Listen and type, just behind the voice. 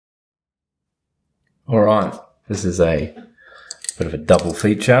All right, this is a bit of a double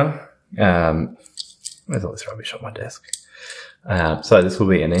feature. There's all this rubbish on my desk. So this will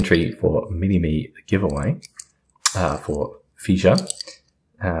be an entry for Mini-Me giveaway for Feesje,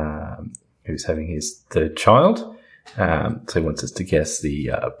 who's having his third child. So he wants us to guess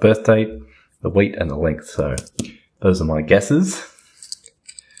the birth date, the weight, and the length. So those are my guesses.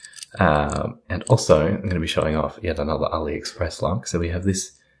 And also, I'm going to be showing off yet another AliExpress log. So we have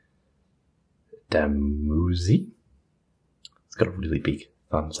this Damuzi. It's got a really big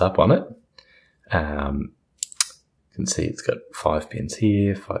thumbs up on it. You can see it's got 5 pins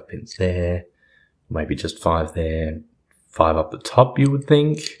here, 5 pins there, maybe just 5 there, 5 up the top, you would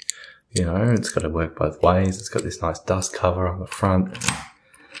think. You know, it's got to work both ways. It's got this nice dust cover on the front.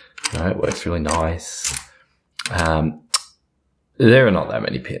 You know, it works really nice. There are not that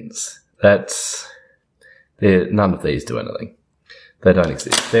many pins. None of these do anything. They don't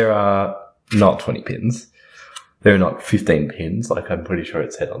exist. There are not 20 pins. There are not 15 pins, like I'm pretty sure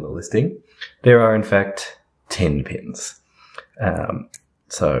it said on the listing. There are, in fact, 10 pins.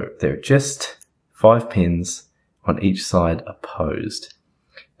 So there are just 5 pins on each side opposed.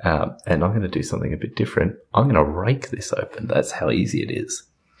 And I'm going to do something a bit different. I'm going to rake this open. That's how easy it is.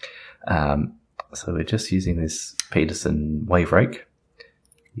 So we're just using this Peterson wave rake.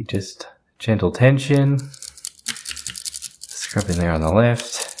 You just gentle tension, scrub in there on the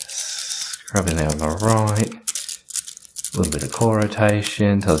left, scrub in there on the right, a little bit of core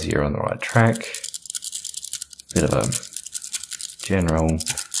rotation, tells you you're on the right track, bit of a general,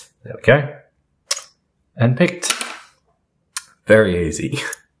 there we go, and picked. Very easy.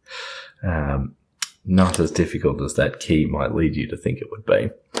 Not as difficult as that key might lead you to think it would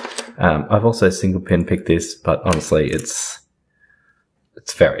be. I've also single pin picked this, but honestly it's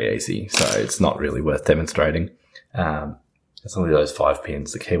very easy, so it's not really worth demonstrating. It's only those 5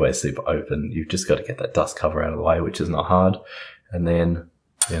 pins. The keyway is super open. You've just got to get that dust cover out of the way, which is not hard. And then,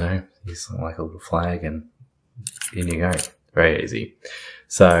 you know, use like a little flag and in you go. Very easy.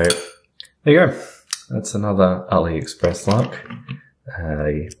 So there you go. That's another AliExpress lock.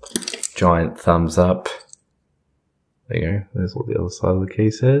 A giant thumbs up. There you go. There's what the other side of the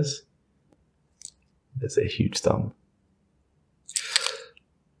key says. There's a huge thumb.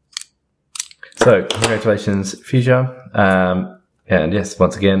 So, congratulations, Feesje. And yes,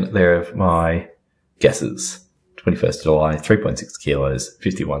 once again, there are my guesses. 21st of July, 3.6 kilos,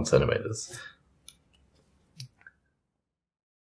 51 centimeters.